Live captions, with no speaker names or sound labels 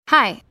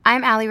Hi,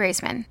 I'm Allie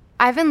Raisman.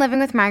 I've been living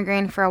with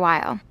migraine for a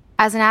while.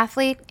 As an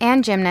athlete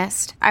and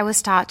gymnast, I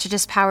was taught to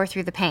just power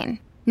through the pain.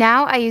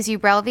 Now I use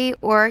Ubrelvy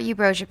or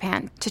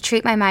Ubrogepant to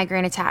treat my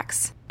migraine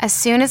attacks. As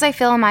soon as I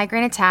feel a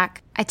migraine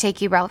attack, I take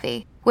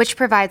Ubrelvy, which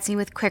provides me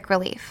with quick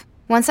relief.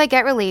 Once I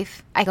get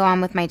relief, I go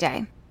on with my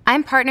day.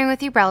 I'm partnering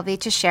with Ubrelvy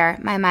to share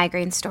my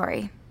migraine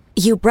story.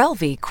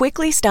 Ubrelvy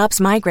quickly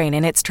stops migraine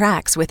in its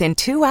tracks within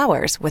 2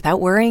 hours without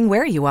worrying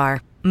where you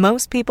are.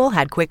 Most people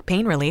had quick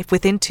pain relief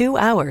within 2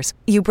 hours.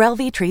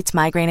 Ubrelvy treats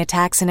migraine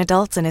attacks in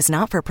adults and is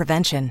not for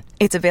prevention.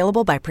 It's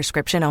available by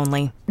prescription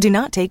only. Do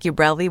not take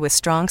Ubrelvy with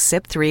strong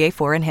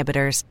CYP3A4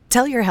 inhibitors.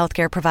 Tell your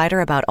healthcare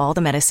provider about all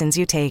the medicines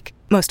you take.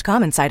 Most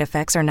common side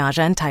effects are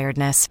nausea and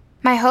tiredness.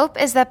 My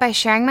hope is that by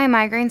sharing my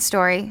migraine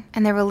story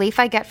and the relief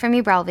I get from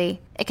Ubrelvy,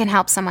 it can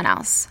help someone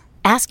else.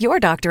 Ask your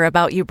doctor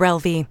about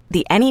Ubrelvy,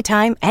 the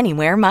anytime,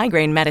 anywhere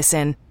migraine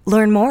medicine.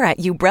 Learn more at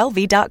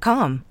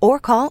ubrelvy.com or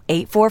call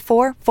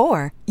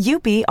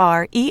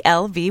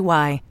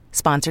 844-4-UBRELVY.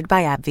 Sponsored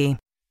by AbbVie.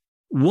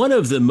 One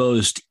of the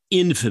most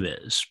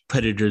infamous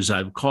predators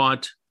I've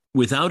caught,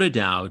 without a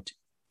doubt,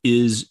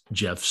 is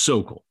Jeff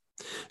Sokol.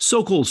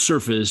 Sokol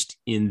surfaced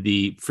in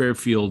the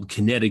Fairfield,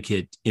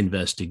 Connecticut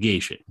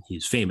investigation.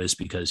 He's famous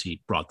because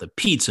he brought the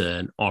pizza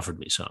and offered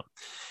me some.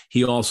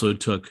 He also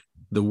took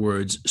the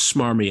words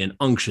smarmy and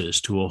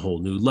unctuous to a whole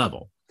new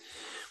level.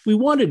 We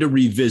wanted to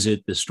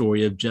revisit the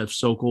story of Jeff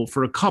Sokol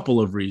for a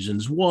couple of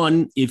reasons.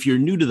 One, if you're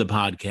new to the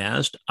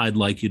podcast, I'd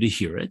like you to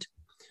hear it.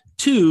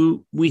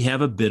 Two, we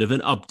have a bit of an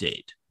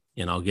update,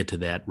 and I'll get to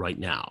that right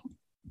now.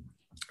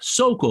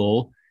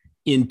 Sokol,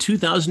 in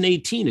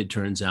 2018, it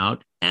turns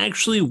out,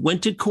 actually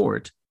went to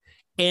court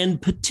and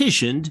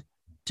petitioned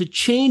to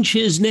change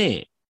his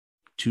name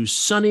to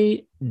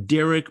Sonny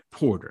Derek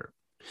Porter.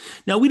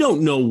 Now, we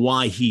don't know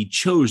why he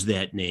chose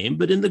that name,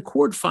 but in the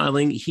court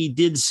filing, he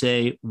did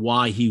say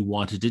why he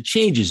wanted to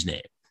change his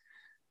name.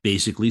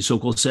 Basically,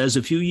 Sokol says,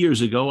 a few years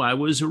ago, I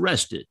was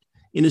arrested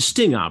in a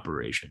sting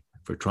operation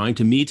for trying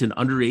to meet an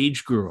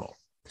underage girl.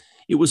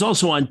 It was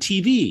also on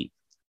TV,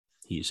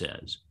 he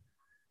says.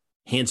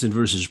 Hansen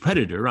versus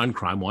Predator on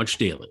Crime Watch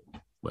Daily.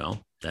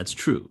 Well, that's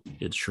true.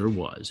 It sure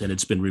was. And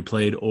it's been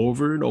replayed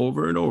over and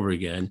over and over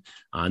again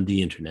on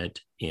the internet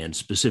and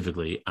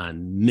specifically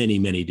on many,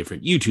 many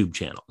different YouTube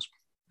channels.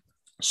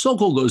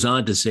 Sokol goes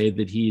on to say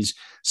that he's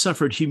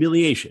suffered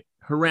humiliation,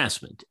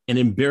 harassment, and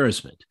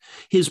embarrassment.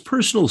 His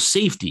personal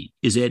safety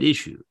is at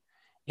issue,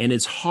 and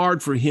it's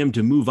hard for him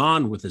to move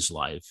on with his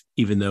life,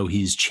 even though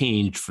he's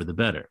changed for the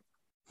better.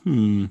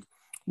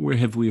 Where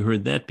have we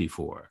heard that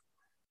before?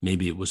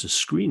 Maybe it was a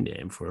screen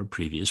name for a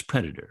previous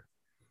predator.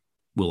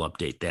 We'll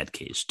update that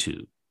case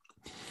too.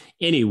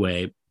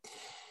 Anyway,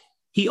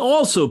 he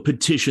also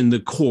petitioned the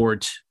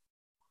court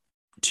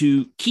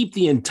to keep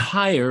the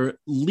entire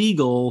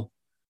legal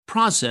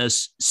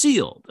process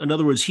sealed. In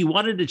other words, he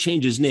wanted to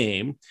change his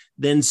name,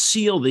 then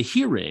seal the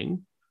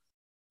hearing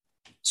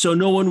so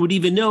no one would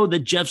even know that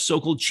Jeff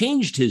Sokol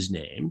changed his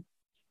name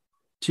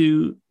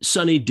to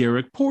Sonny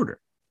Derek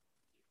Porter.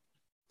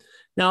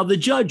 Now, the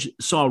judge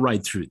saw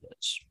right through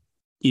this.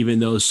 Even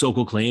though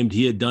Sokol claimed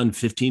he had done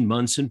 15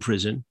 months in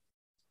prison,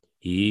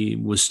 he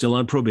was still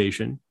on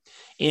probation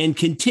and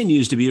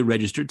continues to be a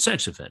registered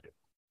sex offender.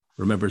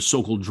 Remember,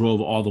 Sokol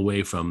drove all the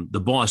way from the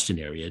Boston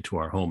area to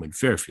our home in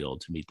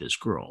Fairfield to meet this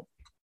girl.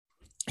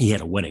 He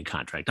had a wedding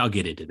contract. I'll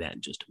get into that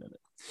in just a minute.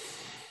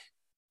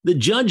 The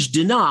judge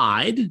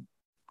denied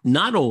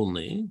not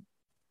only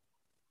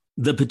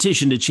the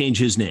petition to change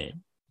his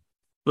name,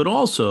 but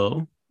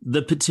also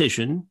the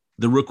petition,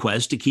 the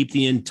request to keep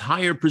the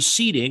entire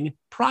proceeding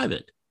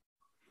private.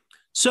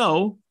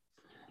 So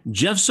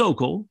Jeff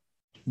Sokol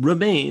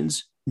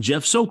remains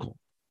Jeff Sokol,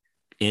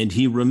 and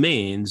he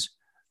remains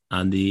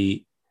on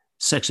the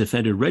sex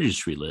offender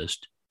registry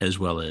list as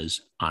well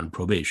as on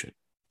probation,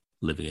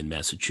 living in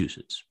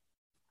Massachusetts,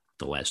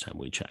 the last time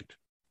we checked.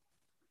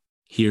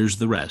 Here's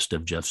the rest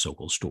of Jeff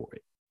Sokol's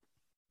story.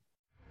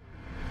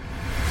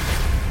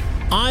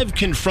 I've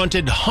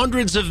confronted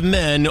hundreds of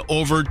men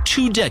over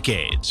 2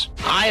 decades.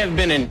 I have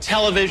been in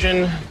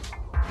television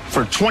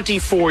for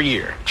 24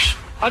 years.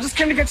 I just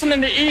came to get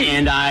something to eat.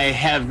 And I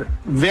have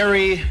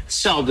very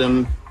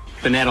seldom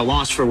been at a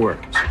loss for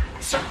words.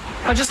 Sir,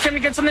 I just came to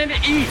get something to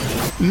eat.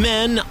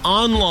 Men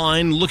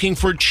online looking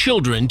for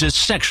children to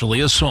sexually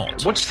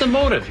assault. What's the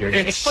motive here?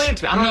 Explain it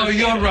to me. No,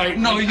 you're right.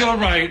 No, you're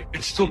right.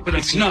 It's stupid.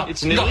 It's an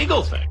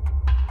illegal thing.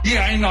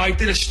 Yeah, I know. I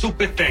did a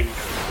stupid thing.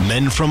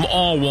 Men from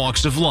all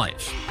walks of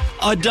life.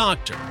 A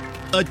doctor,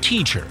 a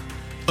teacher,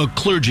 a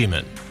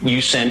clergyman.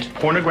 You sent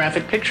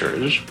pornographic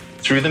pictures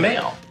through the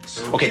mail.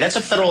 Okay, that's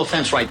a federal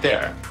offense right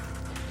there.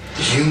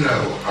 You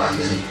know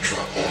I'm in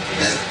trouble,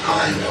 and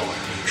I know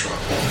I'm in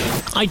trouble.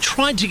 I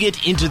tried to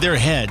get into their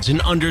heads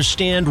and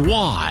understand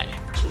why.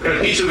 What kind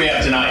of pizza we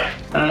have tonight?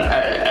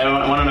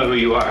 I want to know who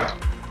you are.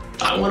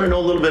 I want to know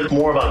a little bit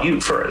more about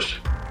you first.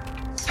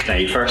 Can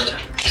I eat first?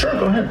 Sure,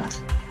 go ahead.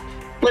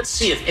 Let's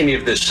see if any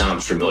of this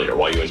sounds familiar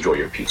while you enjoy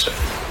your pizza.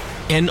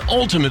 And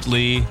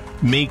ultimately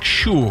make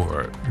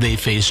sure they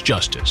face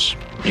justice.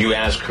 You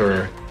ask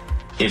her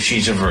if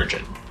she's a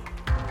virgin.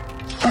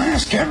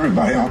 ask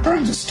everybody all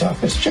kinds of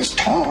stuff. It's just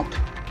talk.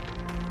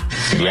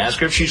 You ask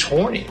her if she's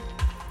horny.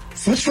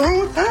 What's wrong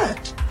with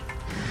that?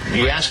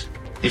 You ask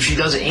if she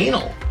does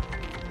anal.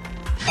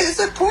 It's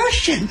a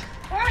question.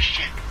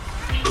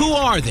 Who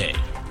are they?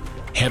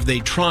 Have they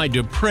tried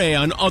to prey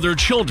on other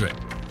children?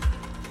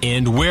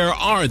 And where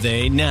are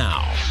they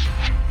now?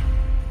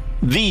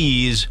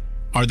 These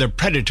are the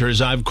predators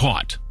I've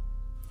caught.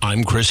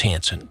 I'm Chris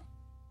Hansen.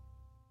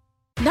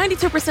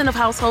 92% of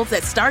households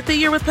that start the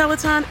year with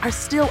Peloton are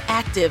still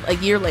active a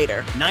year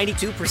later.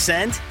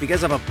 92%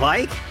 because of a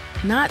bike?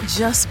 Not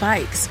just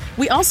bikes.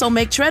 We also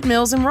make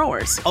treadmills and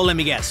rowers. Oh, let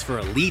me guess, for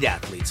elite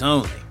athletes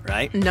only,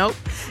 right? Nope.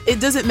 It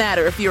doesn't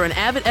matter if you're an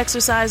avid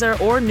exerciser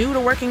or new to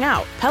working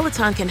out.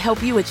 Peloton can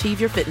help you achieve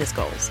your fitness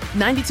goals.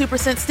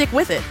 92% stick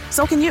with it.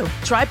 So can you.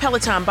 Try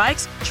Peloton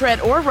bikes,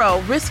 tread, or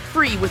row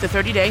risk-free with a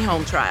 30-day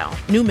home trial.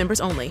 New members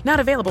only. Not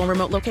available in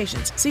remote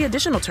locations. See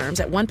additional terms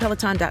at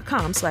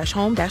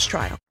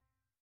onepeloton.com/home-trial.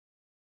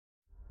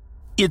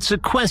 It's a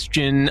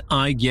question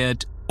I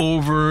get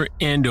over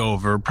and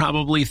over,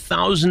 probably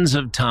thousands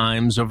of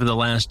times over the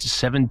last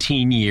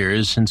 17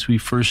 years since we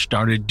first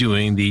started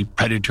doing the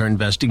predator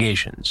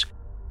investigations.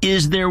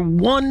 Is there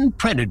one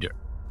predator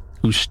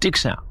who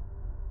sticks out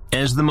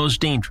as the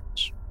most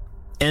dangerous,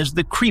 as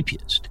the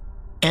creepiest,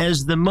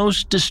 as the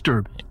most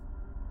disturbing?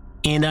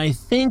 And I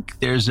think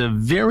there's a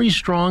very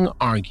strong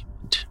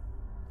argument,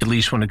 at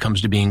least when it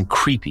comes to being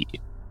creepy,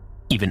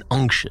 even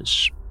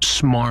unctuous,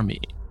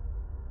 smarmy,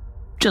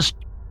 just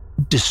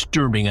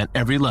disturbing on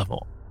every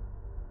level,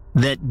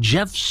 that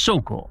Jeff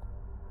Sokol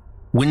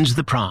wins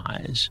the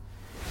prize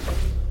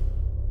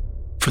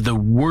for the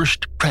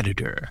worst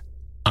predator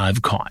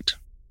I've caught.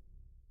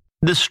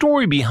 The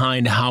story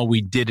behind how we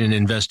did an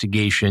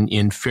investigation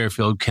in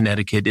Fairfield,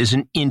 Connecticut is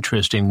an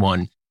interesting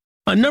one.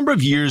 A number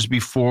of years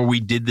before we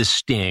did the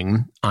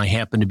sting, I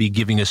happened to be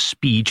giving a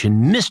speech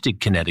in Mystic,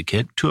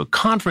 Connecticut to a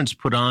conference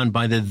put on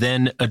by the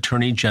then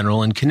Attorney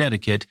General in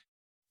Connecticut,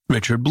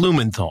 Richard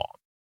Blumenthal.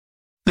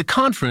 The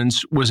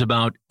conference was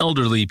about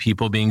elderly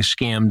people being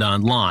scammed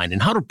online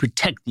and how to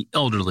protect the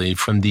elderly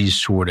from these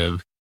sort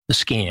of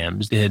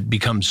scams that had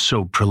become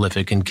so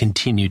prolific and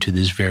continue to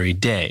this very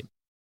day.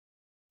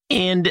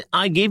 And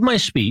I gave my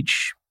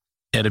speech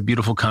at a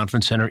beautiful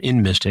conference center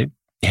in Mystic,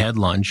 had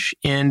lunch,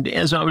 and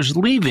as I was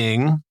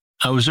leaving,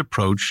 I was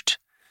approached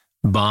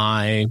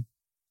by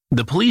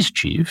the police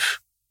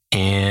chief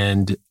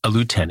and a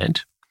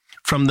lieutenant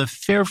from the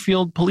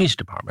Fairfield Police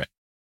Department.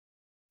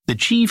 The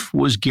chief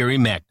was Gary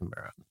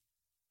McNamara,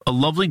 a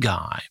lovely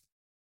guy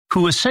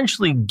who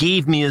essentially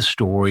gave me a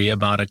story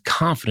about a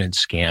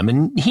confidence scam.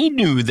 And he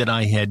knew that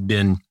I had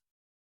been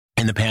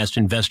in the past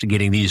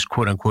investigating these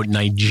quote unquote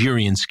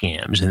Nigerian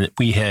scams and that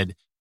we had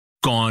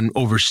gone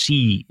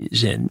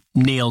overseas and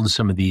nailed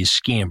some of these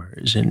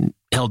scammers and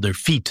held their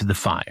feet to the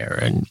fire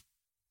and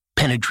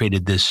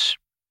penetrated this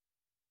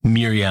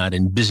myriad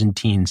and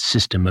Byzantine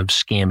system of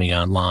scamming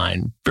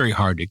online. Very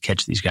hard to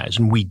catch these guys.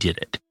 And we did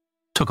it.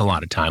 Took a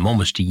lot of time,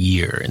 almost a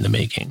year in the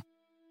making.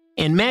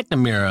 And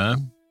McNamara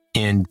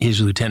and his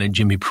lieutenant,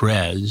 Jimmy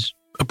Perez,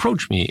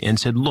 approached me and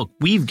said, look,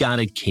 we've got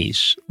a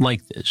case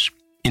like this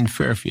in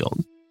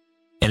Fairfield.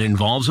 And it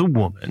involves a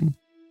woman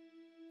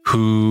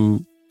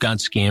who got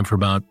scammed for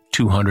about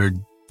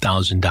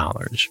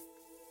 $200,000.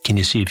 Can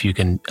you see if you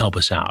can help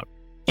us out?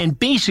 And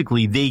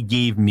basically, they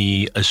gave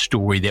me a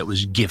story that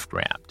was gift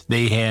wrapped.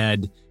 They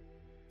had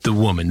the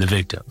woman, the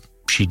victim.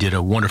 She did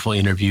a wonderful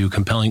interview,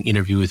 compelling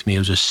interview with me. It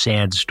was a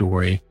sad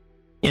story.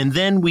 And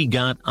then we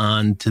got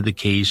on to the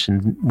case,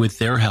 and with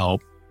their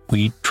help,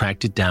 we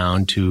tracked it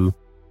down to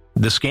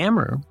the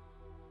scammer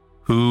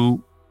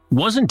who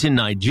wasn't in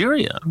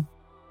Nigeria.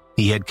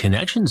 He had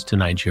connections to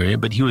Nigeria,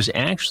 but he was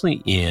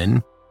actually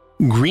in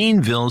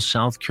Greenville,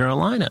 South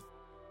Carolina.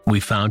 We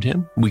found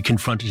him, we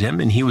confronted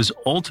him, and he was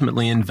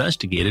ultimately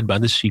investigated by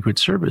the Secret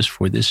Service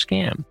for this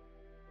scam.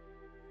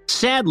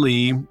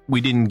 Sadly,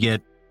 we didn't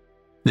get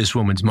this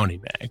woman's money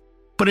back,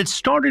 but it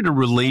started a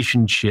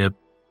relationship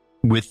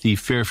with the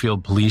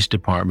Fairfield Police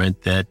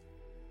Department that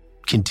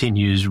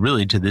continues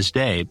really to this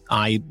day.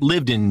 I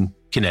lived in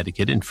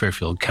Connecticut in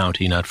Fairfield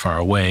County, not far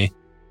away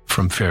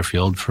from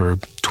Fairfield, for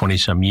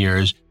 20-some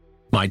years.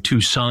 My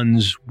two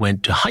sons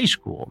went to high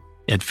school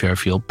at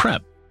Fairfield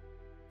Prep.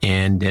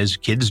 And as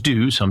kids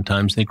do,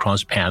 sometimes they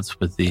cross paths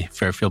with the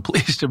Fairfield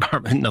Police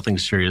Department. Nothing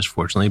serious,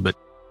 fortunately, but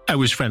I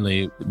was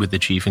friendly with the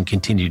chief and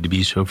continued to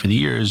be so for the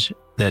years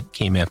that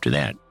came after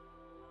that.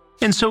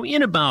 And so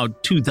in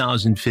about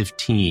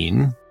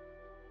 2015,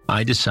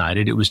 I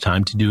decided it was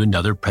time to do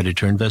another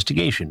predator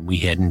investigation. We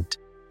hadn't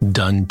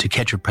done To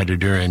Catch a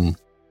Predator in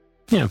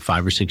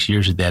 5 or 6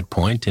 years at that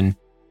point. And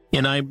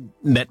I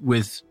met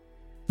with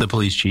the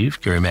police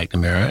chief, Gary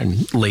McNamara,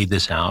 and laid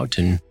this out.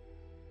 And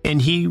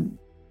he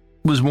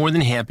was more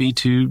than happy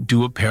to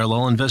do a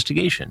parallel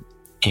investigation.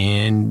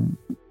 And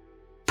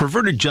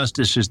perverted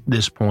justice at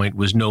this point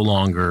was no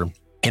longer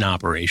in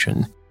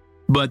operation.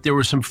 But there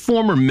were some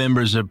former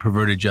members of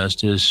Perverted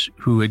Justice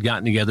who had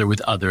gotten together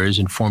with others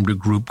and formed a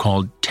group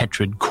called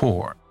Tetrad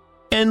Core.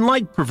 And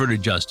like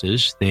Perverted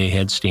Justice, they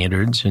had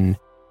standards and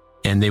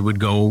And they would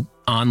go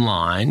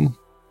online,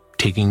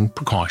 taking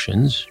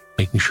precautions,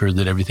 making sure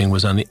that everything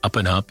was on the up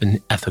and up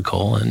and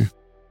ethical and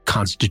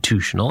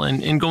constitutional,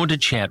 and go into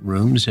chat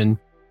rooms and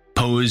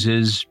pose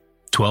as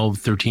 12,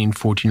 13,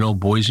 14-year-old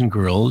boys and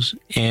girls.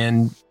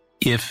 And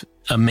if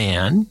a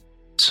man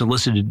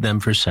solicited them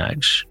for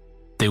sex,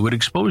 they would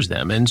expose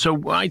them. And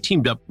so I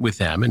teamed up with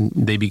them, and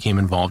they became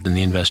involved in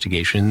the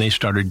investigation. They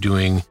started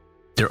doing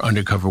their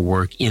undercover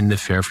work in the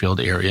Fairfield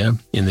area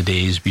in the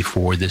days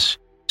before this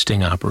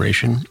sting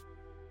operation.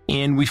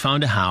 And we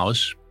found a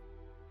house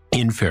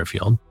in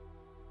Fairfield.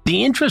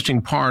 The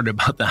interesting part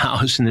about the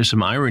house, and there's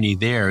some irony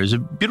there, is a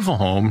beautiful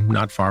home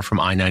not far from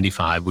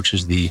I-95, which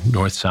is the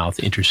north-south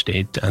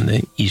interstate on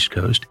the East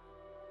Coast,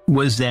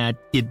 was that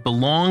it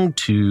belonged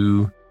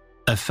to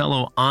a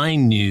fellow I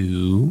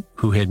knew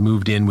who had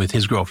moved in with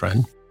his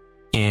girlfriend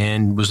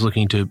and was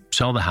looking to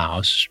sell the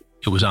house.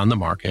 It was on the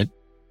market.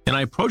 And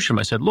I approached him.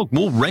 I said, look,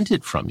 we'll rent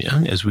it from you,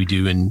 as we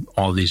do in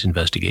all of these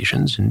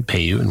investigations, and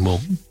pay you, and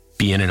we'll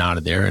be in and out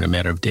of there in a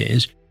matter of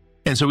days.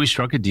 And so we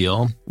struck a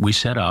deal. We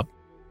set up.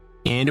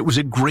 And it was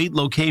a great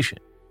location.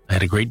 I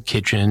had a great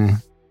kitchen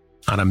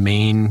on a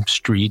main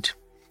street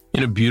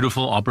in a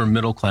beautiful upper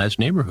middle class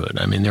neighborhood.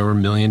 I mean, there were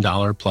 $1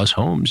 million plus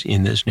homes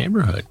in this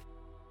neighborhood.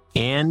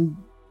 And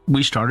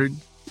we started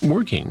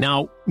working.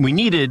 Now, we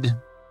needed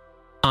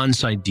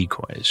on-site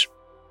decoys.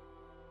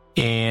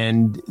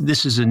 And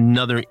this is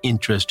another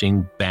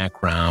interesting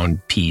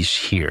background piece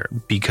here,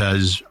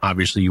 because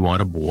obviously you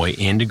want a boy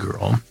and a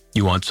girl.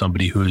 You want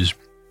somebody who is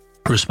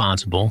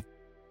responsible,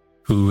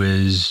 who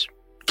is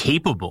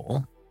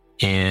capable,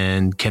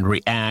 and can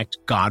react,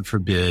 God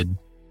forbid,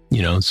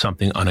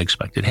 something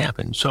unexpected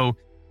happens. So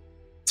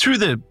through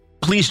the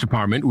police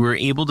department, we were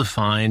able to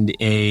find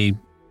a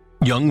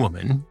young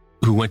woman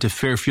who went to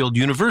Fairfield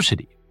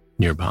University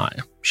nearby.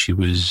 She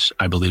was,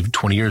 I believe,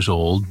 20 years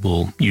old.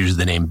 We'll use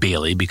the name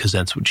Bailey because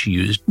that's what she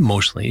used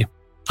mostly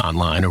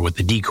online, or what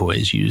the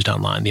decoys used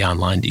online, the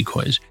online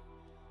decoys.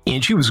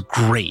 And she was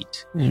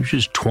great. She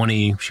was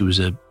 20. She was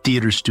a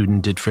theater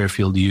student at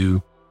Fairfield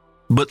U,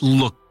 but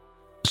looked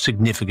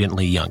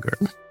significantly younger.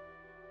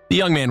 The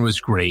young man was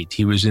great.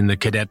 He was in the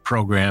cadet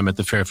program at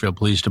the Fairfield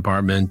Police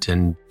Department,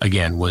 and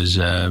again was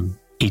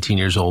 18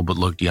 years old but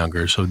looked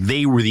younger. So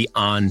they were the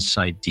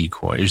on-site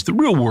decoys. The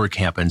real work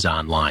happens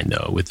online,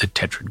 though, with the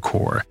Tetrad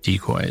Core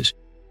decoys.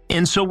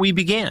 And so we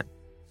began.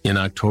 In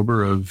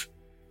October of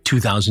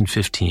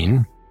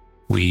 2015,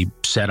 we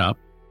set up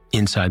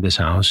inside this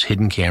house,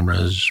 hidden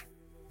cameras,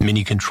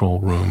 mini control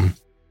room.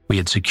 We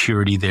had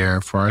security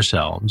there for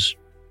ourselves.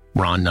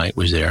 Ron Knight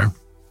was there,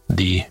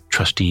 the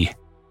trusty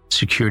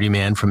security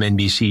man from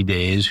NBC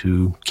days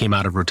who came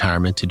out of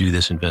retirement to do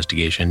this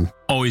investigation.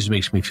 Always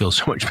makes me feel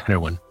so much better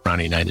when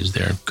Ronnie Knight is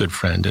there. Good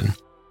friend and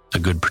a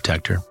good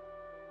protector.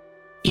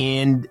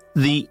 And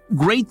the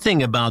great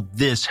thing about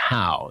this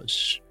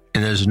house,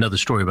 and there's another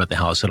story about the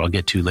house that I'll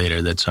get to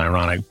later that's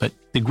ironic, but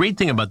the great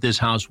thing about this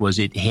house was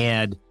it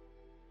had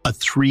a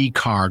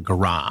 3-car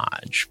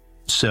garage.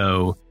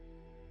 So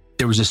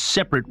there was a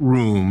separate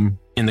room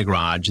in the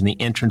garage, and the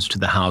entrance to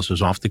the house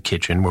was off the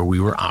kitchen where we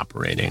were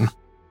operating.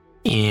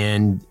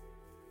 And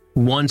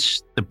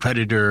once the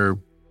predator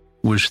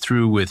was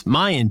through with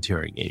my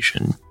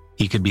interrogation,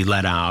 he could be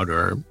let out,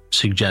 or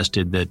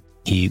suggested that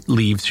he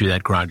leave through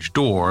that garage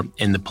door.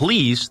 And the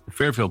police, the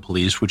Fairfield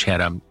police, which had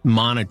a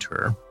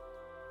monitor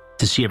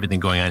to see everything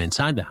going on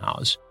inside the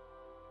house,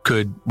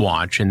 could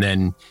watch, and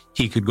then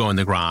he could go in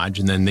the garage,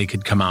 and then they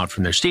could come out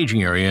from their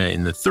staging area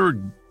in the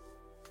third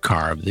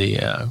car of the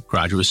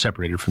garage. It was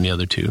separated from the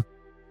other two,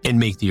 and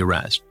make the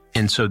arrest.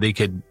 And so they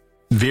could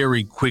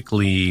very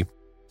quickly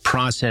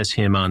process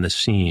him on the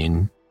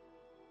scene,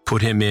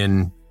 put him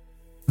in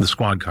the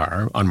squad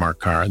car,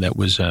 unmarked car that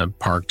was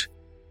parked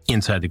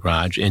inside the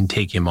garage, and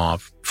take him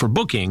off for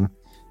booking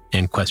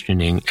and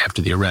questioning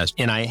after the arrest.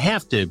 And I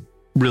have to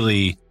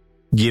really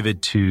give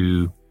it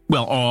to,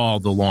 well, all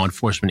the law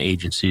enforcement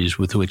agencies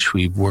with which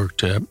we've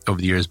worked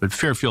over the years, but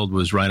Fairfield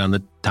was right on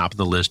the top of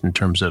the list in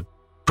terms of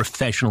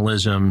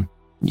professionalism.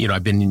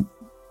 I've been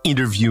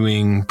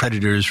interviewing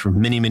predators for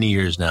many, many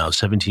years now,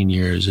 17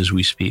 years as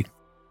we speak.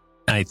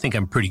 I think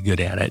I'm pretty good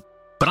at it.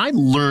 But I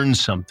learn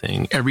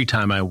something every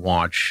time I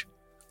watch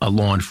a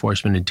law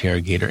enforcement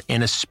interrogator,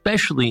 and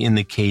especially in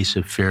the case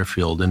of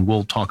Fairfield, and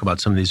we'll talk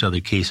about some of these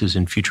other cases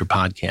in future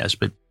podcasts,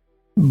 but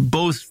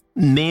both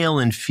male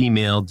and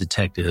female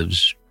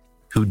detectives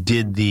who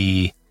did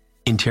the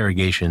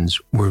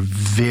interrogations were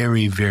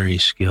very, very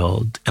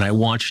skilled. And I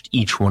watched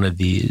each one of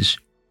these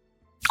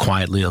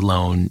quietly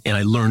alone, and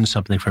I learned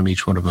something from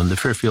each one of them. The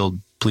Fairfield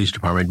Police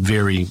Department,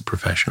 very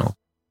professional.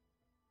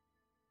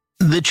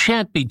 The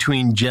chat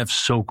between Jeff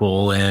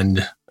Sokol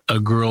and a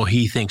girl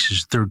he thinks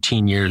is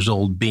 13 years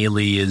old,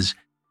 Bailey, is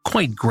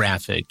quite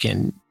graphic.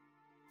 And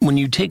when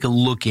you take a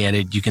look at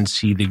it, you can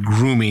see the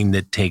grooming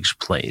that takes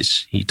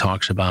place. He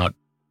talks about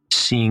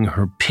seeing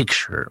her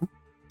picture,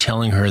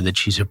 telling her that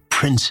she's a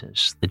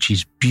princess, that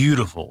she's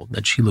beautiful,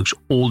 that she looks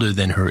older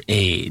than her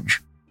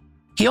age.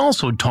 He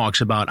also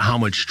talks about how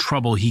much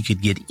trouble he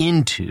could get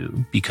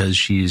into because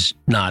she's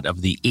not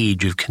of the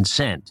age of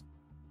consent.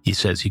 He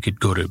says he could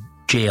go to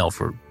jail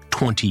for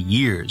 20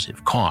 years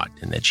if caught,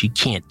 and that she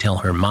can't tell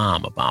her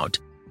mom about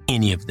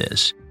any of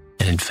this.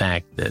 And in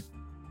fact, that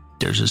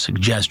there's a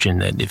suggestion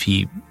that if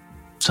he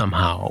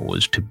somehow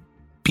was to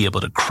be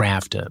able to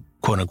craft a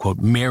quote-unquote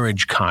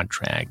marriage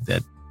contract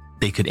that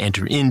they could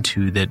enter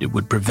into, that it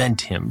would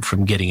prevent him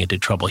from getting into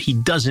trouble. He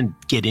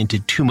doesn't get into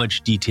too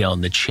much detail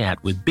in the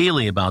chat with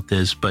Bailey about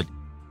this, but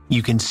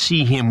you can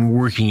see him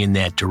working in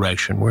that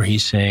direction where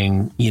he's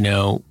saying,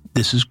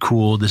 this is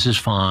cool, this is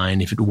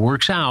fine. If it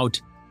works out,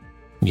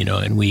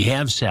 and we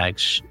have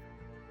sex,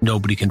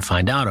 nobody can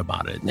find out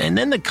about it. And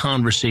then the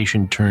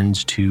conversation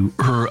turns to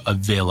her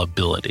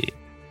availability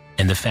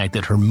and the fact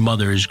that her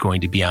mother is going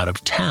to be out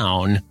of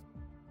town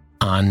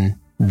on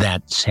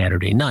that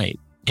Saturday night.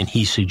 And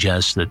he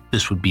suggests that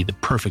this would be the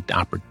perfect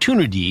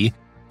opportunity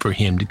for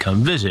him to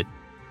come visit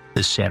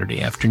this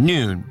Saturday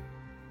afternoon.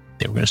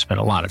 They were going to spend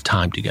a lot of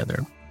time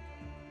together.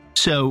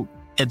 So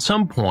at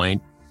some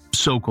point,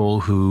 Sokol,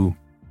 who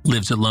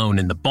lives alone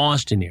in the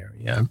Boston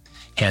area,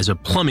 has a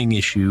plumbing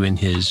issue in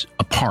his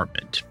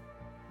apartment.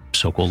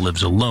 Sokol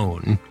lives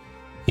alone.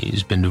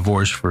 He's been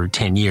divorced for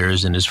 10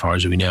 years and, as far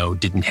as we know,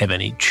 didn't have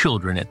any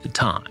children at the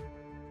time.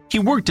 He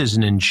worked as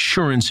an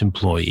insurance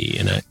employee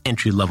in an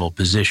entry-level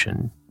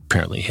position.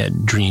 Apparently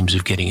had dreams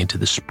of getting into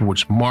the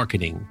sports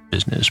marketing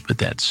business, but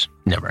that's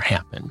never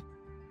happened.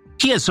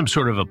 He has some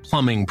sort of a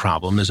plumbing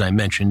problem, as I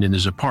mentioned, in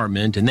his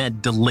apartment, and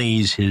that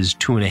delays his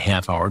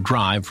 2.5-hour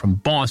drive from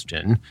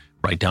Boston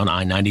right down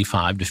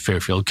I-95 to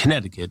Fairfield,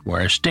 Connecticut,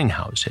 where our Sting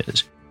House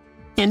is.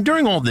 And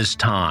during all this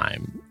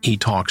time, he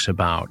talks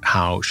about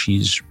how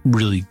she's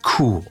really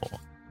cool,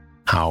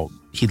 how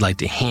he'd like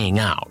to hang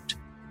out,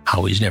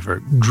 how he's never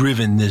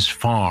driven this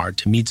far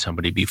to meet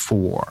somebody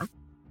before.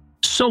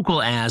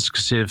 Sokol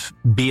asks if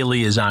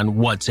Bailey is on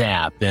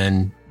WhatsApp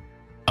and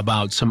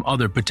about some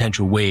other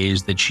potential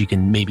ways that she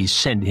can maybe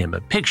send him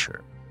a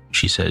picture.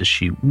 She says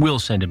she will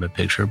send him a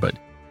picture, but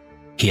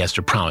he has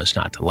to promise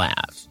not to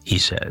laugh. He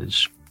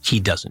says he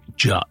doesn't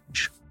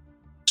judge.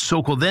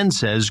 Sokol then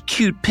says,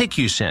 "Cute pic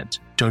you sent.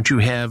 Don't you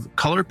have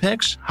color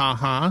pics?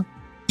 Ha.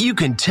 You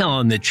can tell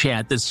in the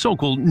chat that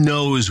Sokol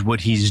knows what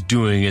he's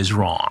doing is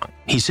wrong.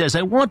 He says,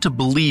 I want to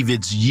believe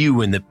it's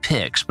you in the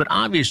pics, but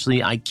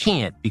obviously I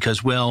can't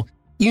because, well,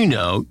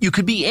 you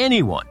could be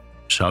anyone.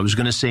 So I was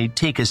going to say,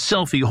 take a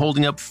selfie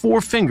holding up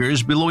 4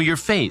 fingers below your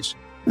face.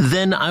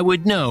 Then I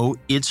would know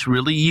it's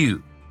really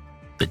you.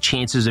 The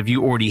chances of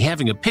you already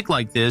having a pic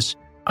like this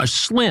are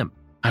slim.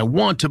 I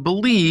want to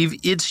believe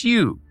it's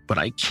you, but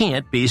I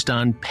can't based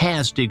on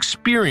past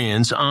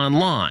experience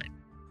online."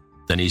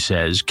 Then he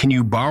says, "Can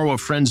you borrow a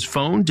friend's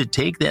phone to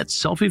take that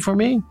selfie for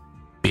me?"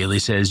 Bailey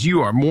says,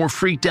 "You are more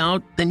freaked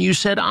out than you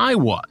said I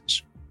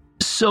was."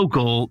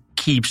 Sokol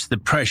keeps the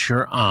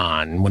pressure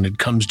on when it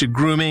comes to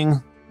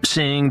grooming,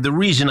 saying, "The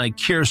reason I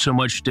care so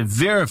much to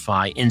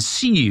verify and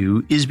see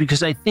you is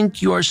because I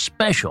think you are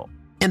special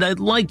and I'd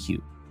like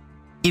you.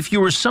 If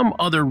you were some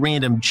other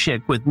random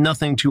chick with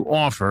nothing to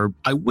offer,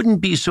 I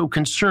wouldn't be so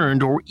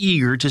concerned or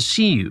eager to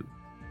see you.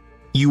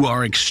 You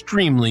are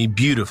extremely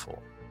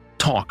beautiful.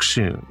 Talk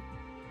soon."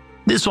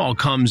 This all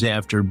comes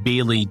after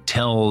Bailey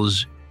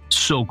tells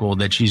Sokol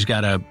that she's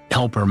got to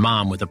help her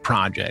mom with a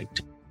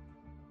project.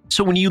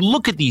 So when you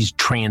look at these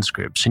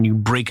transcripts and you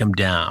break them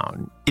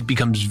down, it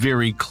becomes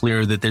very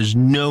clear that there's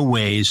no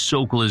way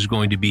Sokol is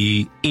going to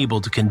be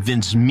able to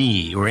convince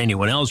me, or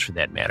anyone else for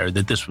that matter,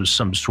 that this was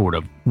some sort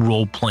of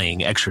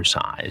role-playing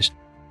exercise.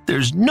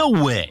 There's no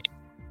way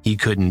he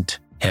couldn't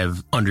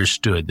have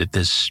understood that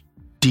this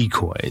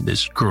decoy,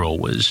 this girl,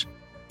 was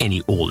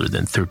any older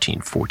than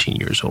 13, 14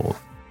 years old.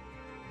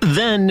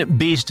 Then,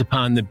 based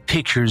upon the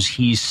pictures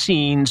he's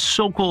seen,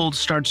 Sokol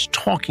starts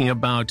talking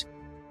about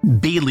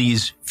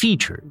Bailey's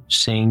features,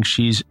 saying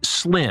she's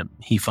slim.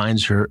 He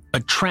finds her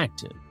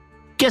attractive.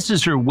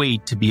 Guesses her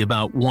weight to be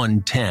about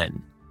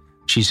 110.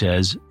 She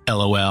says,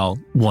 LOL,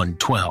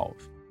 112.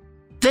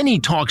 Then he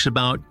talks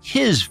about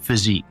his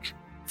physique,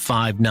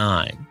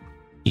 5'9".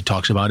 He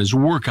talks about his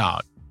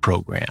workout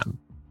program,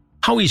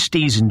 how he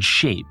stays in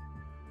shape,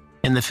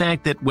 and the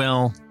fact that,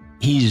 well,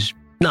 he's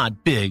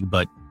not big,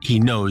 but he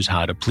knows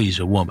how to please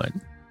a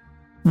woman.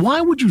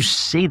 Why would you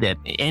say that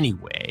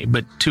anyway,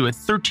 but to a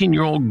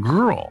 13-year-old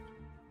girl?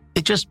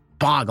 It just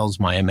boggles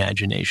my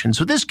imagination.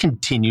 So this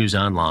continues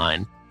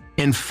online.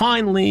 And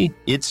finally,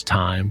 it's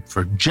time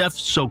for Jeff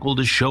Sokol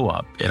to show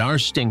up at our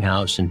Sting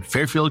House in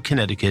Fairfield,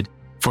 Connecticut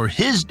for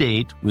his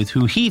date with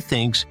who he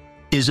thinks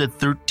is a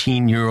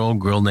 13-year-old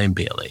girl named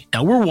Bailey.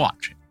 Now, we're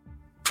watching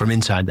from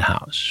inside the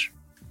house.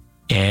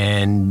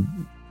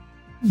 And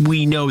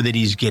we know that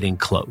he's getting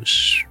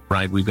close,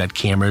 right? We've got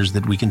cameras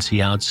that we can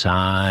see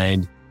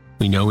outside.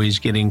 We know he's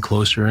getting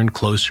closer and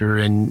closer,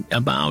 and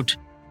about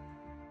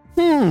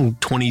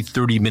 20,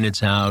 30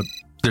 minutes out,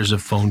 there's a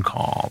phone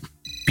call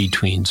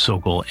between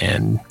Sokol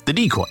and the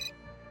decoy.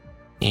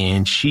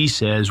 And she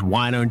says,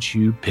 why don't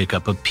you pick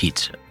up a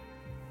pizza?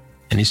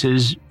 And he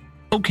says,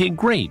 okay,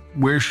 great.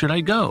 Where should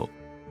I go?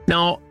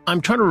 Now, I'm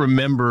trying to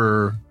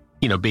remember,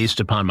 based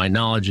upon my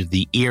knowledge of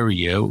the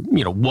area,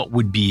 what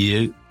would be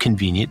a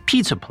convenient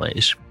pizza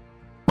place.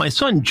 My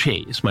son,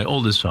 Chase, my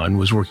oldest son,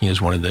 was working as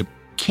one of the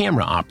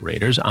camera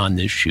operators on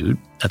this shoot.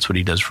 That's what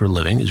he does for a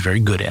living. He's very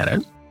good at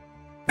it.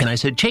 And I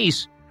said,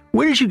 Chase,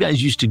 where did you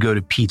guys used to go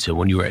to pizza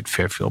when you were at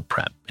Fairfield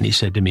Prep? And he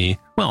said to me,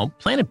 well,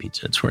 Planet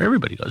Pizza. It's where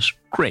everybody goes.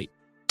 Great.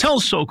 Tell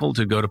Sokol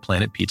to go to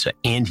Planet Pizza.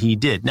 And he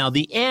did. Now,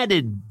 the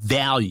added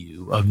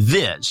value of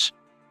this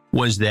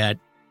was that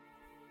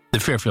the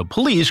Fairfield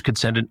police could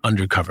send an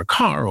undercover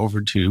car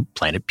over to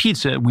Planet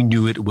Pizza. We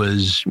knew it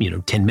was,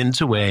 10 minutes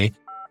away.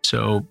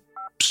 So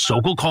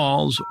Sokol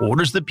calls,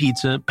 orders the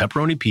pizza,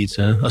 pepperoni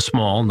pizza, a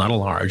small, not a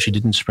large. He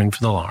didn't spring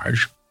for the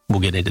large. We'll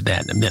get into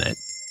that in a minute.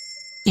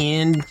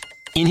 And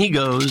in he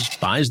goes,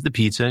 buys the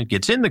pizza,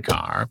 gets in the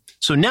car.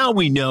 So now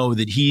we know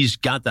that he's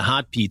got the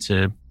hot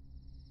pizza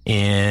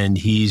and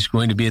he's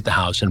going to be at the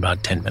house in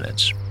about 10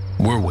 minutes.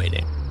 We're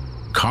waiting.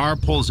 Car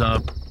pulls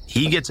up.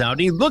 He gets out.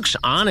 He looks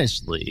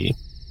honestly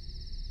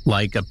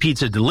like a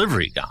pizza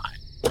delivery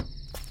guy.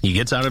 He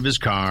gets out of his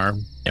car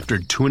after a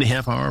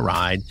 2.5-hour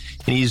ride,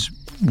 and he's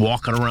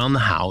walking around the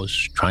house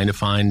trying to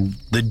find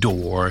the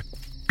door.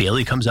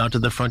 Bailey comes out to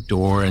the front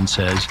door and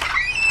says,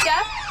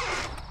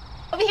 Jeff,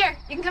 over here.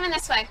 You can come in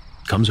this way.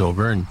 Comes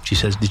over and she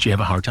says, did you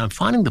have a hard time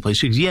finding the place?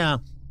 She goes, yeah,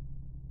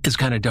 it's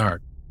kind of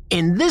dark.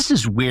 And this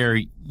is where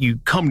you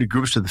come to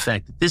grips with the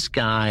fact that this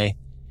guy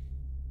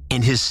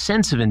and his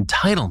sense of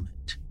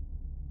entitlement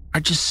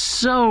are just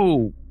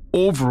so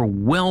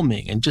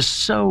overwhelming and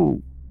just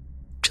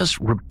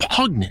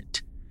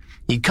repugnant.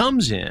 He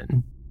comes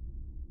in,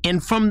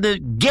 and from the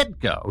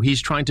get-go,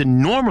 he's trying to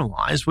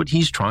normalize what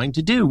he's trying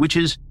to do, which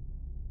is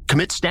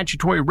commit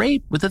statutory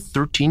rape with a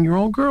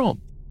 13-year-old girl.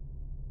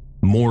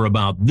 More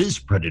about this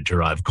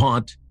predator I've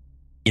caught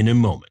in a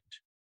moment.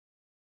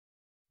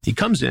 He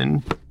comes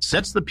in,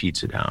 sets the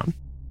pizza down,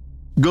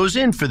 goes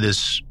in for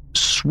this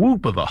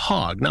swoop of a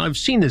hug. Now, I've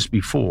seen this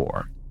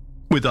before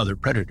with other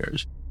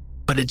predators,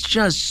 but it's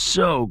just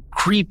so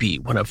creepy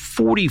when a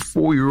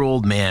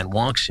 44-year-old man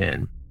walks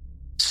in,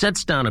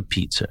 sets down a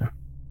pizza,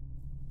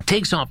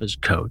 takes off his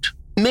coat,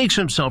 makes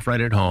himself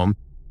right at home,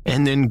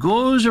 and then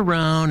goes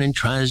around and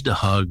tries to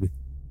hug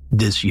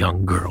this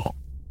young girl.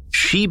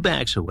 She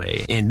backs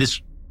away, and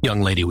this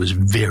young lady was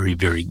very,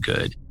 very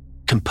good.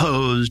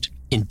 Composed,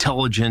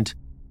 intelligent,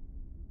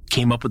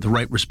 came up with the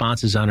right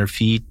responses on her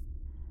feet,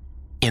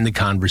 and the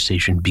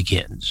conversation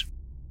begins.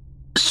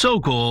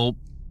 Sokol,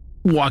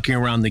 walking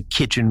around the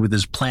kitchen with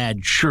his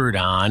plaid shirt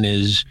on,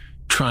 is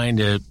trying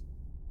to,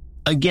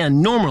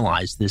 again,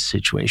 normalize this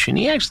situation.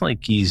 He acts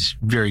like he's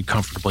very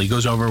comfortable. He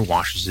goes over,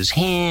 washes his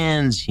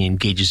hands, he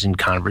engages in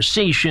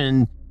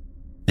conversation.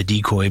 The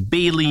decoy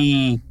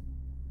Bailey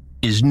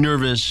is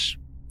nervous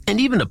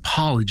and even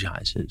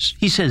apologizes.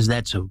 He says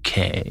that's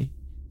okay.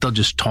 They'll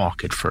just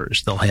talk at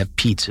first. They'll have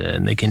pizza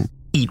and they can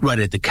eat right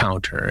at the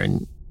counter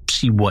and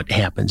see what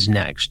happens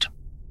next.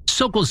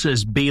 Sokol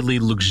says Bailey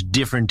looks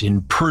different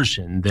in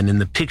person than in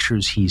the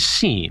pictures he's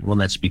seen. Well,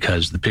 that's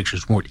because the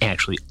pictures weren't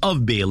actually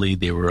of Bailey.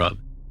 They were of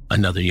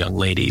another young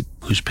lady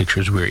whose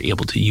pictures we were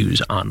able to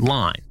use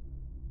online.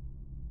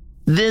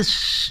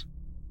 This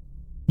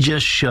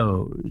just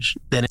shows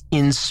that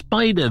in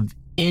spite of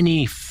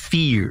any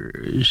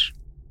fears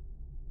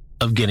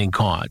of getting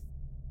caught,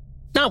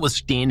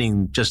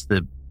 notwithstanding just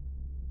the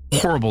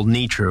horrible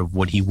nature of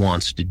what he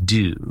wants to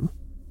do,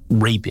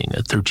 raping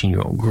a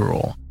 13-year-old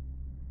girl,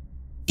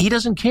 he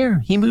doesn't care.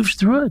 He moves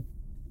through it.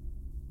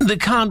 The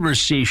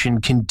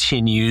conversation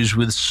continues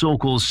with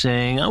Sokol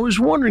saying, I was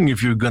wondering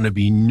if you're going to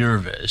be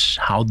nervous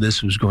how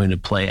this was going to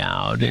play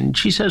out. And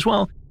she says,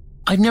 well,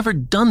 I've never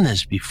done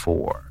this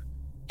before.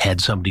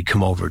 Had somebody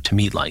come over to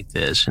meet like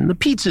this. And the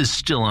pizza's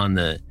still on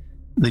the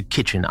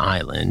kitchen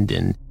island.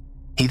 And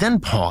he then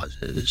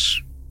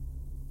pauses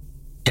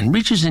and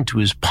reaches into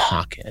his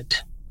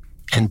pocket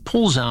and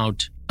pulls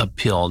out a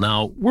pill.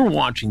 Now, we're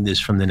watching this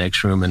from the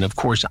next room. And of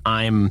course,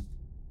 I'm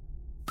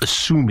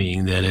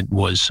assuming that it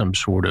was some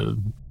sort of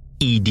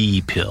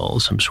ED pill,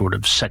 some sort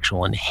of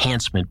sexual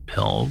enhancement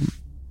pill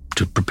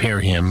to prepare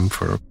him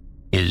for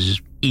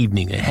his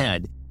evening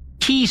ahead.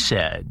 He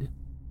said,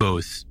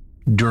 both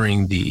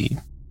during the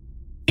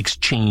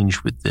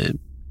exchange with the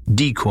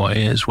decoy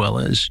as well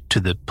as to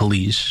the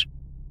police,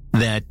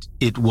 that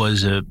it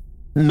was a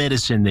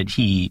medicine that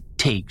he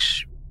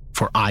takes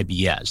for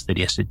IBS that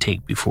he has to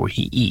take before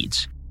he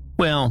eats.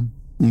 Well,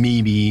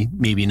 maybe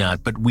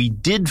not, but we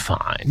did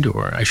find,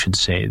 or I should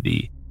say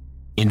the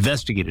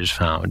investigators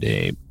found,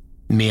 a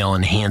male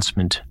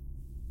enhancement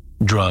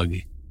drug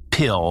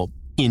pill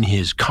in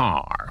his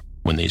car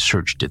when they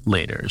searched it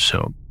later.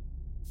 So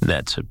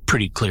that's a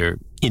pretty clear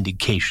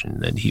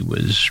indication that he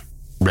was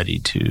ready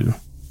to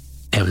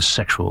have a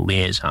sexual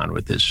liaison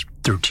with this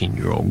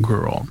 13-year-old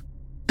girl.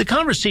 The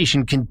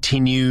conversation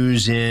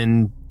continues,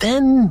 and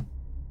then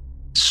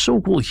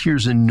Sokol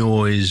hears a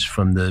noise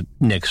from the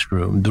next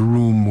room, the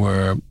room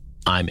where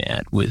I'm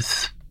at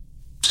with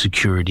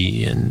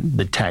security and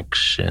the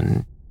techs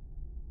and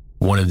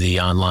one of the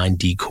online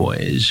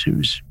decoys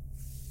who's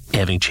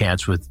having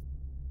chats with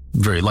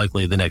very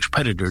likely the next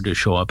predator to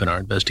show up in our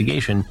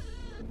investigation.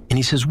 And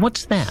he says,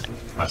 what's that?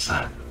 What's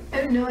that? I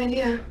have no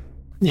idea.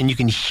 And you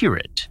can hear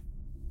it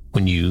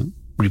when you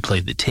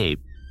replayed the tape.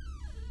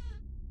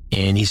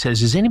 And he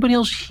says, is anybody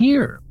else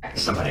here?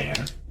 Somebody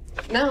here.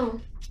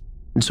 No.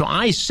 And so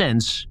I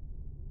sense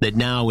that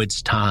now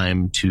it's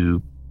time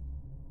to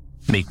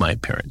make my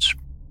appearance.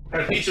 What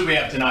kind of pizza we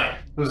have tonight?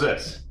 Who's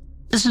this?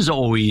 This is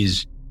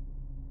always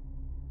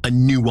a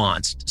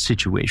nuanced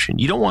situation.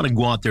 You don't want to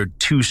go out there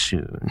too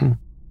soon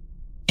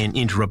and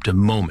interrupt a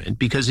moment,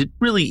 because it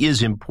really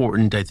is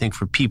important, I think,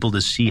 for people to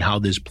see how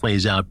this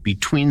plays out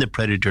between the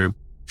predator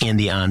and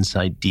the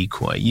on-site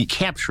decoy. You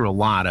capture a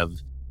lot of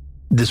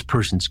this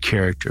person's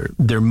character,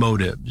 their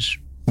motives,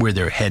 where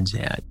their head's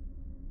at.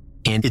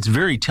 And it's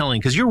very telling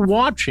because you're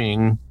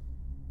watching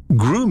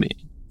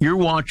grooming. You're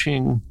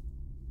watching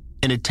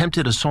an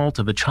attempted assault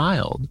of a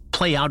child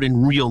play out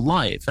in real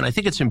life. And I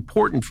think it's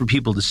important for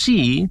people to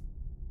see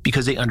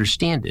because they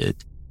understand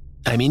it.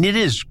 I mean, it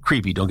is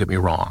creepy, don't get me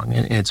wrong,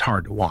 and it's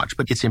hard to watch,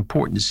 but it's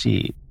important to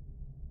see.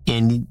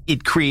 And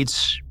it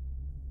creates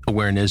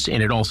awareness,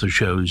 and it also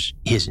shows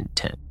his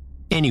intent.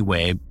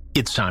 Anyway,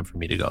 it's time for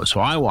me to go.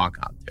 So I walk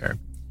out there,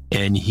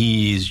 and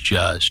he's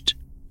just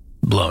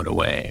blown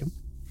away.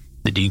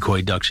 The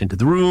decoy ducks into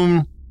the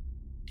room,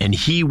 and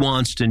he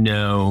wants to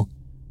know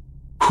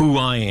who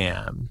I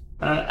am.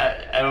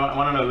 I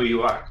want to know who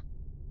you are.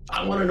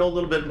 I want to know a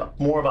little bit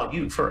more about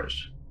you first.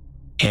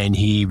 And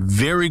he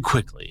very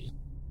quickly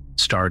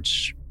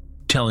starts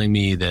telling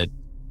me that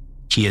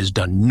he has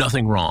done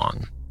nothing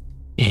wrong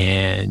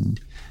and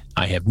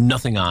I have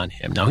nothing on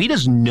him. Now, he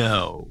doesn't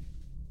know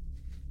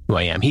who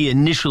I am. He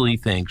initially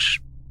thinks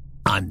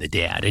I'm the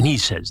dad, and he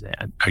says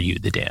that. Are you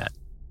the dad?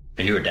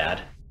 Are you her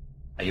dad?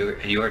 Are you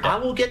her dad? I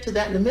will get to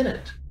that in a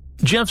minute.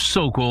 Jeff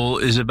Sokol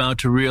is about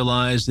to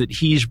realize that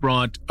he's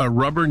brought a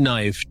rubber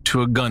knife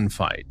to a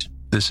gunfight.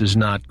 This is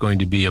not going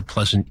to be a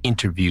pleasant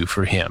interview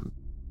for him.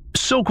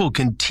 Sokol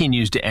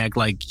continues to act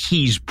like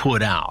he's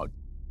put out,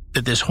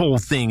 that this whole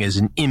thing is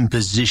an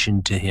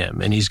imposition to him,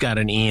 and he's got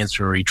an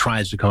answer, or he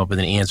tries to come up with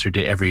an answer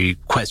to every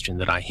question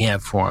that I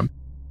have for him.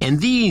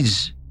 And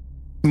these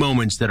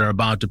moments that are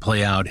about to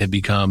play out have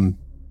become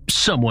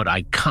somewhat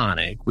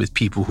iconic with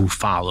people who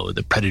follow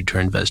the Predator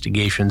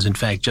investigations. In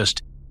fact,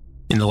 just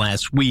in the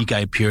last week, I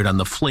appeared on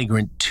the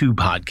Flagrant 2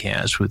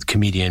 podcast with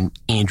comedian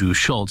Andrew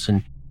Schultz,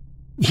 and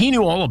he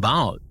knew all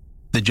about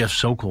the Jeff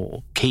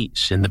Sokol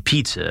case and the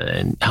pizza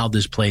and how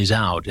this plays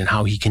out and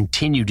how he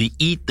continued to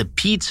eat the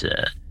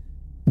pizza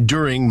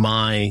during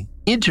my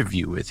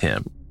interview with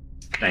him.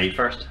 Can I eat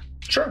first?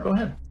 Sure, go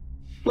ahead.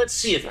 Let's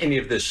see if any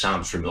of this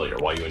sounds familiar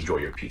while you enjoy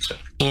your pizza.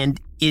 And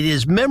it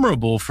is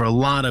memorable for a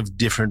lot of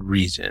different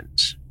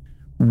reasons.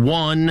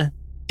 One,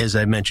 as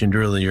I mentioned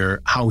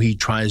earlier, how he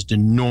tries to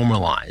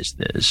normalize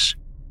this.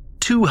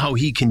 Two, how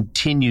he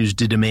continues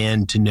to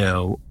demand to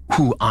know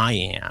who I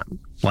am.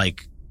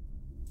 Like,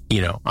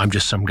 you know, I'm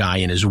just some guy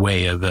in his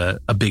way of a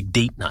big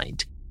date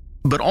night.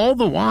 But all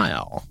the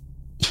while,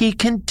 he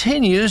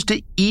continues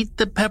to eat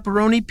the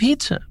pepperoni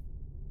pizza.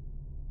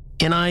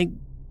 And I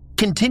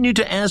continue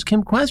to ask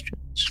him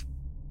questions.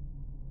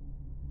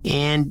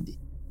 And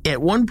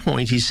at one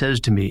point he says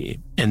to me,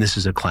 and this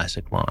is a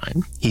classic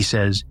line, he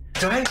says,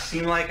 "Do I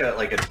seem like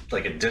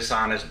a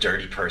dishonest,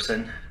 dirty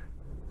person?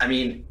 I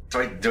mean,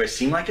 do I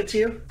seem like it to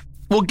you?"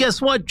 Well,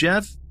 guess what,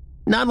 Jeff?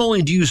 Not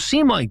only do you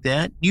seem like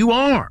that, you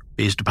are,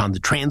 based upon the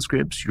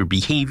transcripts, your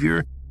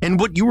behavior, and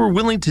what you were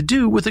willing to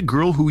do with a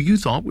girl who you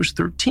thought was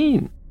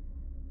 13.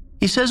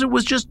 He says it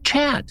was just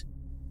chat.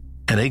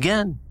 And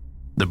again,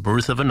 the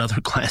birth of another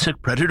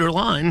classic Predator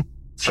line.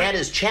 Chat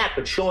is chat,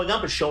 but showing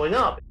up is showing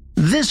up.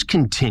 This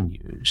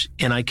continues,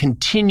 and I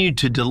continue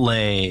to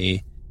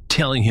delay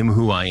telling him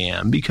who I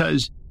am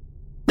because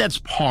that's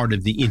part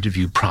of the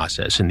interview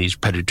process in these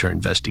Predator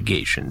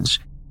investigations.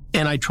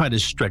 And I try to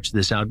stretch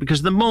this out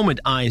because the moment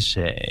I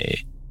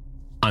say,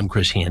 I'm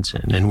Chris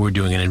Hansen, and we're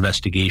doing an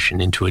investigation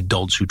into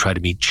adults who try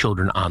to meet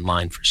children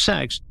online for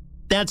sex,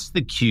 that's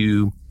the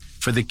cue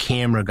for the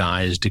camera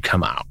guys to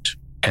come out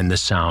and the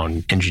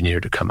sound engineer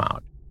to come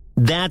out.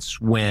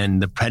 That's when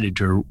the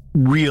Predator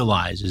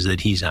realizes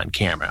that he's on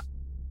camera.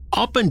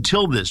 Up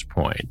until this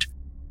point,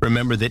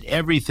 remember that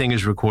everything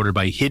is recorded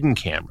by hidden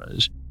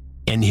cameras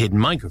and hidden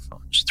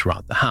microphones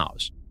throughout the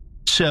house.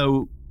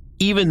 So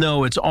even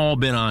though it's all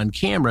been on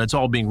camera, it's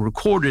all being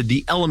recorded,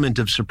 the element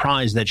of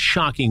surprise, that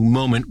shocking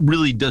moment,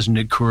 really doesn't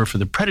occur for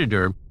the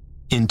Predator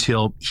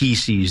until he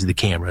sees the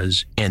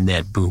cameras and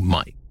that boom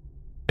mic.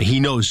 He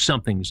knows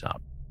something's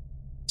up.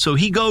 So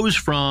he goes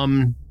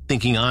from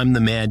thinking I'm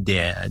the mad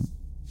dad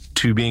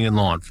to being in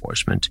law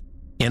enforcement,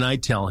 and I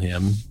tell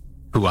him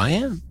who I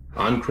am.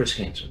 I'm Chris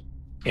Hansen,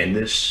 and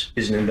this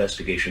is an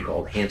investigation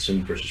called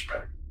Hansen versus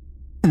Predator.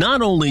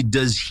 Not only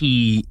does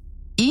he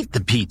eat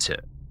the pizza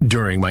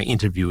during my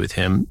interview with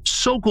him,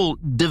 Sokol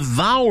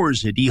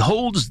devours it. He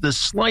holds the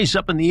slice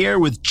up in the air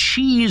with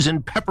cheese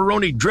and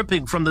pepperoni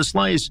dripping from the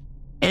slice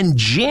and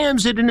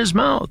jams it in his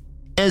mouth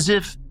as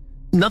if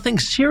nothing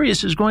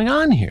serious is going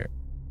on here.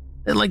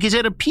 Like he's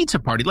at a pizza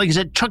party, like he's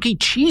at Chuck E.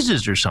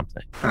 Cheese's or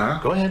something.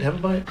 Go ahead, have a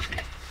bite.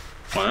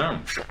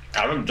 Wow, I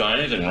haven't done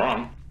anything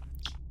wrong.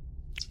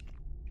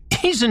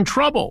 He's in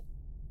trouble.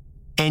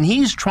 And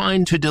he's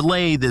trying to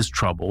delay this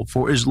trouble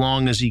for as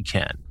long as he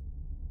can.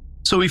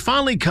 So we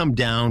finally come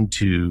down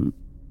to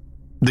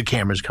the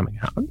cameras coming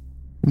out,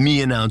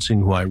 me announcing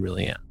who I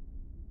really am.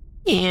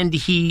 And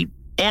he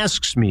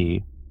asks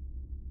me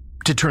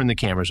to turn the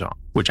cameras off,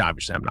 which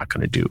obviously I'm not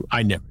going to do.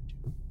 I never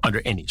do,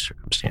 under any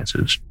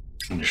circumstances.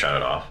 Can you shut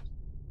it off?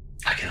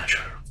 I cannot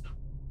shut it off.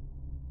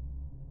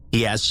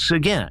 He asks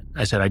again.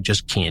 I said, I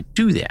just can't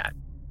do that.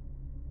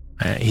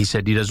 He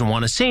said he doesn't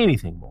want to say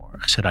anything more.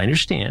 I said, I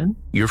understand.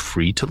 You're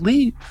free to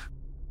leave.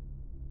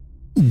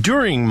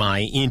 During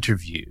my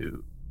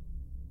interview,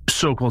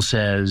 Sokol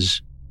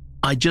says,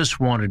 I just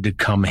wanted to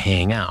come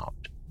hang out.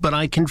 But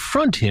I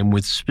confront him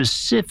with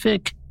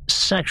specific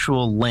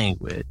sexual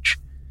language.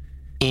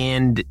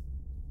 And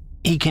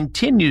he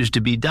continues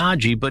to be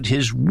dodgy, but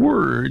his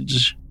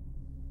words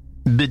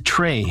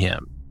betray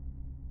him.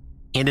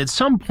 And at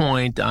some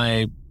point,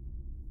 I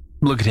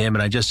look at him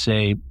and I just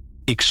say,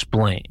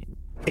 explain.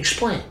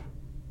 Explain.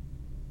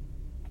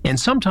 And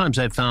sometimes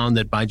I found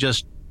that by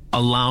just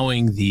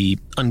allowing the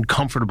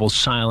uncomfortable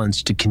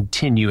silence to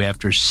continue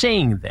after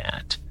saying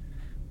that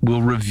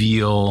will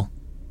reveal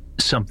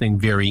something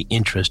very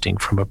interesting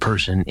from a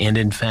person. And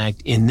in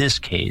fact, in this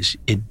case,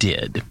 it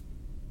did.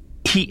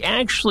 He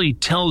actually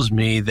tells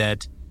me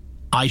that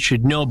I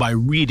should know by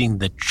reading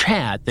the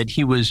chat that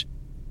he was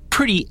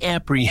pretty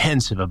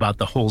apprehensive about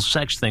the whole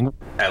sex thing.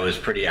 I was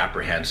pretty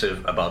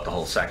apprehensive about the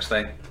whole sex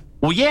thing.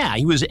 Well, yeah,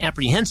 he was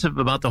apprehensive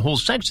about the whole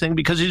sex thing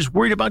because he was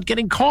worried about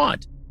getting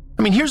caught.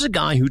 I mean, here's a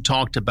guy who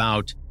talked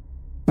about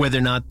whether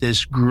or not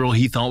this girl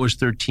he thought was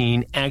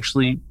 13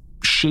 actually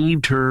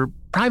shaved her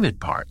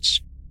private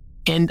parts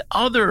and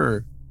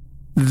other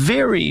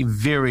very,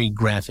 very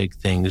graphic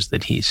things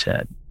that he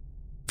said.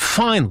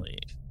 Finally,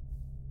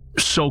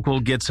 Sokol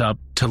gets up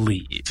to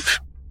leave.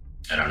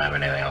 I don't have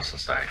anything else to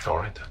say. All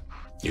right, then.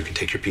 You can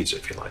take your pizza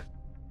if you like.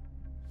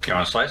 You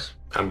want a slice?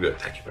 I'm good.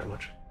 Thank you very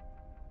much.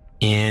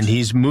 And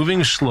he's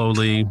moving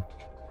slowly.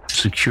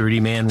 Security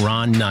man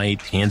Ron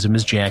Knight hands him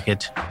his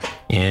jacket,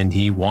 and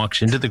he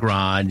walks into the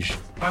garage.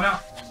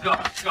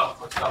 Let's go.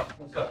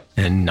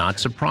 And not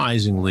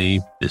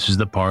surprisingly, this is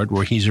the part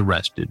where he's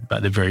arrested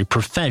by the very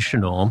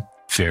professional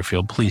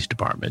Fairfield Police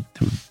Department,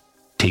 who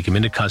take him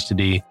into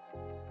custody,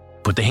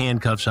 put the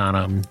handcuffs on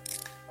him.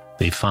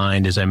 They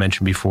find, as I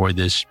mentioned before,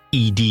 this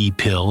ED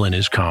pill in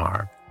his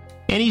car,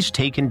 and he's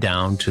taken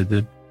down to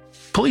the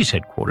police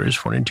headquarters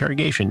for an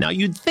interrogation. Now,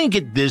 you'd think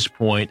at this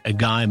point a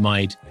guy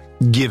might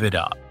give it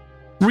up,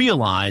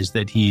 realize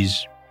that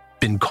he's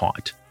been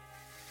caught.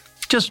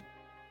 Just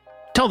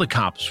tell the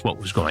cops what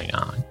was going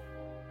on.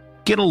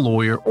 Get a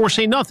lawyer, or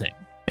say nothing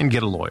and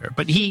get a lawyer.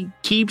 But he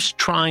keeps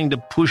trying to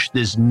push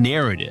this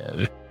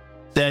narrative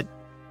that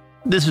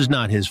this is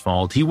not his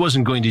fault, he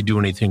wasn't going to do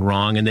anything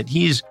wrong, and that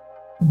he's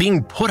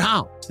being put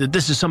out, that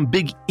this is some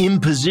big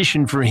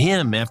imposition for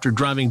him after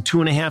driving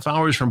 2.5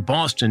 hours from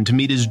Boston to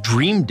meet his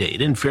dream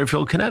date in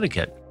Fairfield,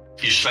 Connecticut.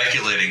 You're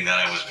speculating that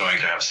I was going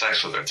to have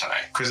sex with her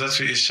tonight. Because that's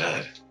what you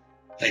said.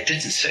 I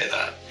didn't say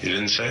that. You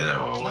didn't say that?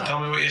 Well, tell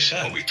me what you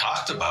said. Well, we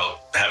talked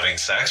about having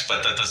sex,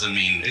 but that doesn't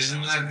mean...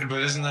 Isn't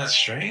that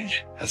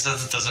strange?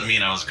 That doesn't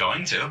mean I was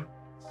going to.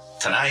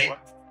 Tonight.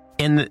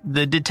 And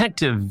the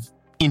detective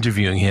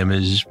interviewing him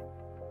is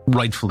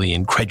rightfully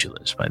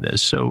incredulous by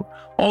this. So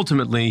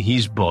ultimately,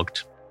 he's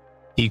booked.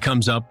 He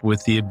comes up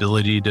with the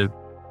ability to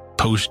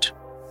post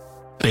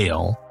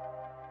bail,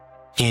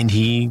 and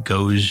he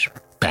goes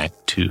back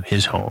to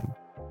his home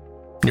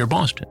near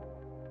Boston.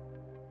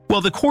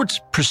 Well, the court's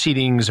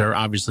proceedings are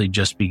obviously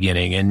just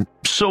beginning, and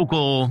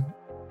Sokol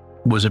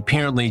was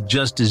apparently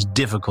just as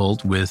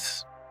difficult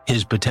with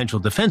his potential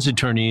defense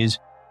attorneys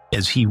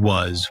as he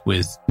was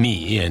with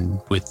me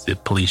and with the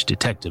police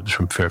detectives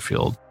from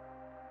Fairfield.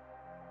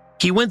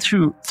 He went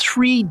through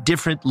 3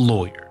 different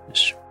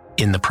lawyers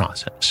in the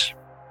process,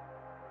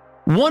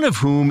 one of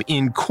whom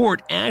in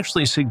court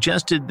actually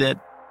suggested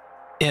that,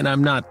 and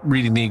I'm not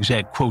reading the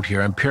exact quote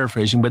here, I'm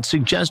paraphrasing, but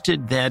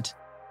suggested that,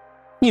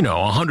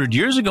 100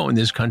 years ago in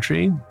this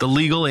country, the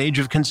legal age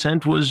of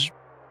consent was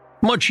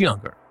much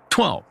younger,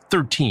 12,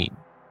 13.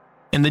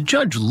 And the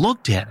judge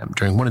looked at him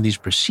during one of these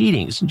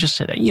proceedings and just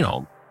said,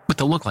 with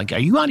the look like, are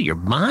you out of your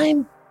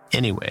mind?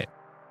 Anyway,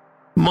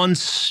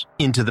 months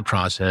into the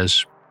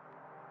process,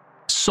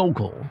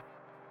 Sokol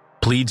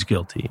pleads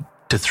guilty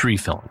to 3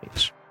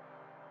 felonies,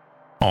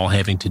 all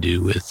having to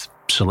do with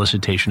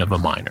solicitation of a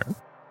minor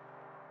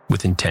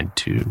with intent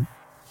to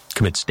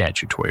commit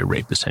statutory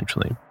rape,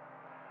 essentially.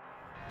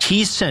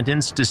 He's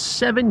sentenced to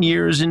 7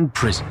 years in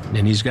prison,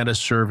 and he's got to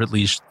serve at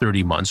least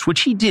 30 months,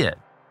 which he did.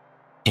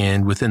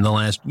 And within the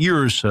last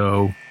year or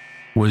so,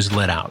 was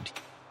let out.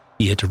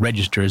 He had to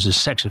register as a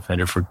sex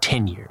offender for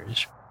 10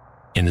 years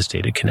in the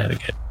state of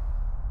Connecticut.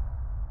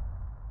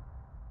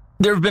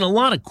 There have been a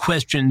lot of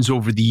questions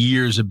over the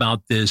years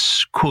about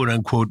this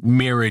quote-unquote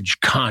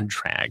marriage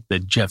contract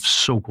that Jeff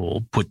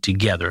Sokol put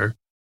together.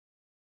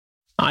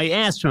 I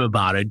asked him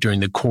about it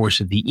during the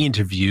course of the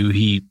interview.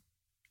 He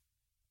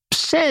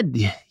said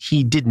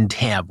he didn't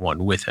have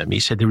one with him. He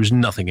said there was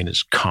nothing in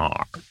his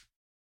car.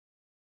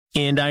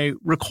 And I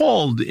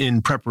recalled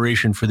in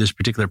preparation for this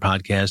particular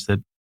podcast that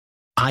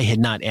I had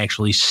not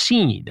actually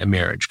seen a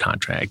marriage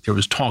contract. There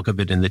was talk of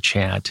it in the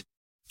chat.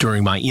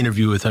 During my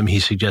interview with him, he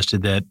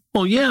suggested that,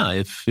 well, yeah,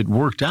 if it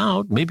worked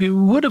out, maybe we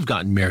would have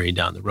gotten married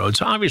down the road.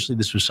 So obviously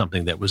this was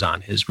something that was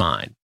on his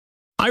mind.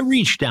 I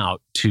reached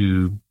out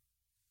to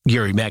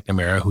Gary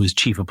McNamara, who was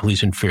chief of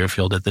police in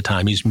Fairfield at the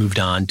time. He's moved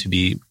on to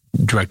be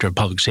director of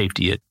public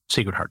safety at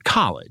Sacred Heart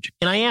College.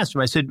 And I asked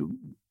him, I said,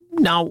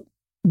 now,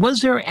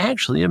 was there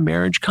actually a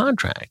marriage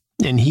contract?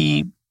 And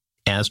he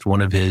asked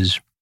one of his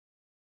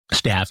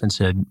staff and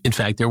said, in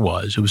fact, there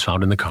was. It was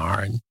found in the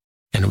car and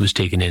it was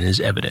taken in as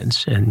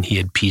evidence. And he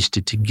had pieced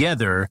it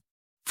together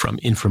from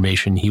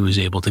information he was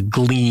able to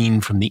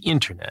glean from the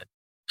internet.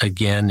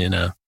 Again, in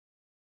a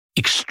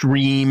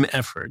extreme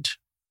effort,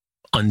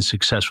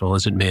 unsuccessful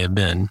as it may have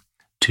been,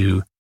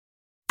 to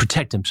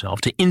protect himself,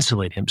 to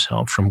insulate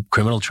himself from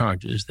criminal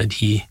charges that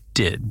he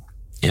did,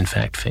 in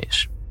fact,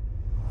 face.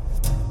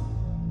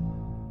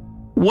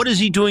 What is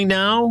he doing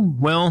now?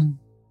 Well,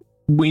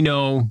 we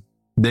know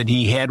that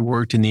he had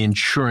worked in the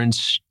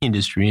insurance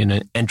industry in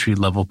an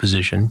entry-level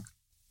position,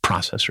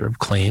 processor of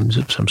claims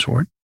of some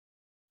sort.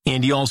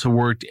 And he also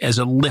worked as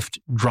a Lyft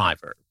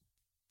driver.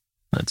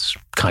 That's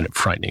kind of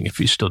frightening if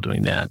he's still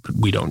doing that, but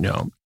we don't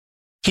know.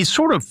 He's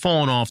sort of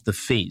fallen off the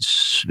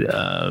face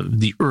of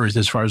the earth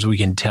as far as we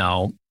can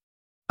tell.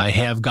 I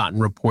have gotten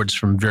reports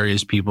from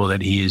various people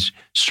that he has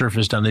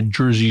surfaced on the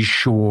Jersey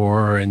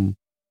Shore, and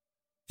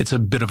it's a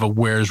bit of a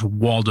Where's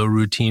Waldo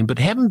routine, but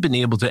haven't been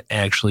able to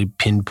actually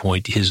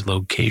pinpoint his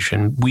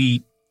location.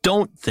 We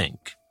don't think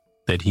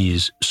that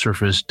he's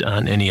surfaced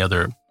on any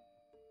other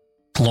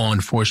law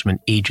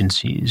enforcement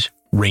agency's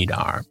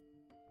radar.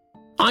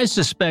 I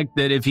suspect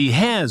that if he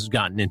has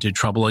gotten into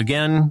trouble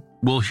again,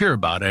 we'll hear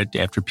about it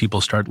after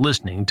people start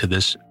listening to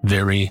this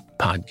very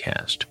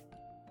podcast.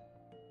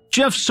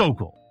 Jeff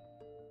Sokol,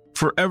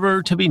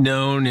 forever to be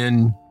known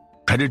in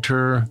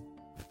Predator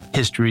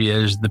history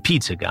as the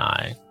pizza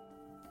guy.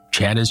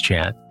 Chat is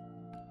chat.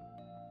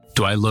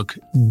 Do I look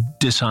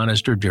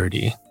dishonest or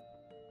dirty?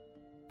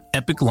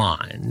 Epic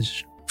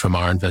lines from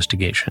our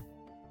investigation.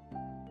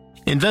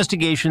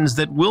 Investigations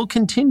that will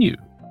continue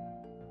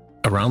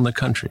around the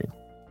country.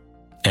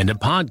 And a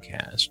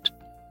podcast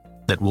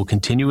that will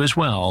continue as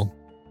well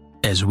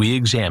as we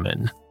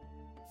examine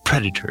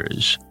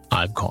predators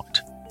I've caught.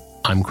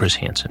 I'm Chris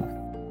Hansen.